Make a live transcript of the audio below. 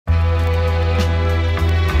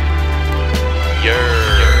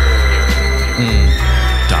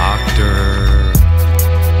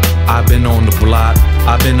I've been on the block,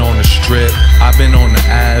 I've been on the strip, I've been on the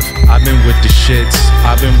Ave, I've been with the shits,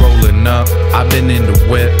 I've been rolling up, I've been in the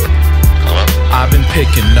whip. I've been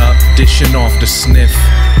picking up, dishing off the sniff,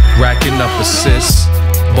 racking up assists.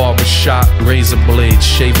 Barbershop, razor blades,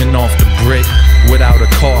 shaving off the brick. Without a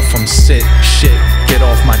cough, I'm sick. Shit, get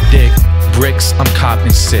off my dick. Bricks, I'm copping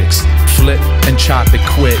 6. Flip and chop it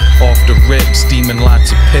quick. Off the rip, steaming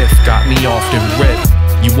lots of piff. Got me often ripped.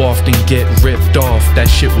 You often get ripped off, that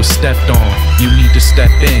shit was stepped on. You need to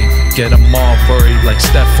step in, get a Marbury like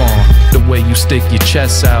Stefan. The way you stick your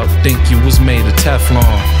chest out, think you was made of Teflon.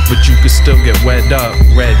 But you could still get wet up,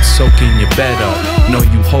 red soaking your bed up. Know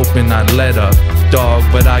you hoping I'd let up, dog,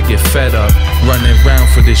 but I get fed up. Running round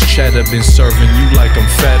for this cheddar, been serving you like I'm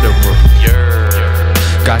Federer.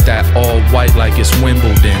 Got that all white like it's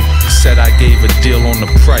Wimbledon. Said I gave a deal on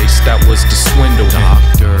the price, that was to swindle him.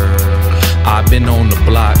 I've been on the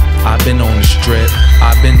block, I've been on the strip,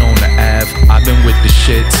 I've been on the Ave, I've been with the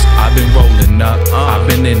shits, I've been rolling up, I've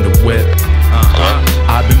been in the whip.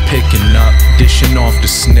 I've been picking up, dishing off the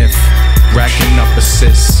sniff, racking up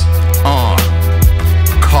assists.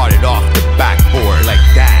 Caught it off the backboard like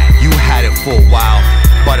that. You had it for a while,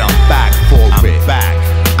 but I'm back for it.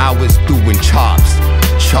 I was doing chops,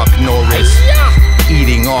 Chuck Norris,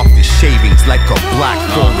 eating off the shavings like a black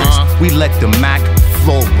forest. We let the Mac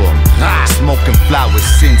floor them, smoking flowers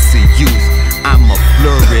since the youth. I'm a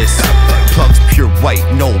florist, plugs pure white,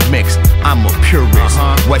 no mix. I'm a purist.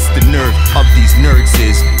 What's the nerve of these nerds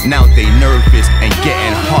is now they nervous and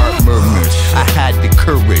getting heart murmurs. I had the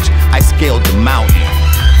courage, I scaled the mountain.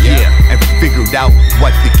 And figured out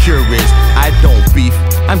what the cure is. I don't beef,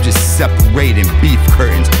 I'm just separating beef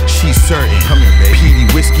curtains. She's certain, come here, baby. Peaty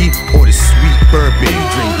whiskey or the sweet bourbon.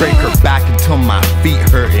 Break her back until my feet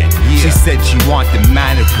hurting. She said she want the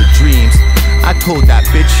man of her dreams. I told that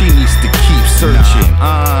bitch she needs to keep searching.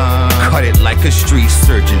 Cut it like a street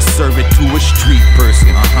surgeon,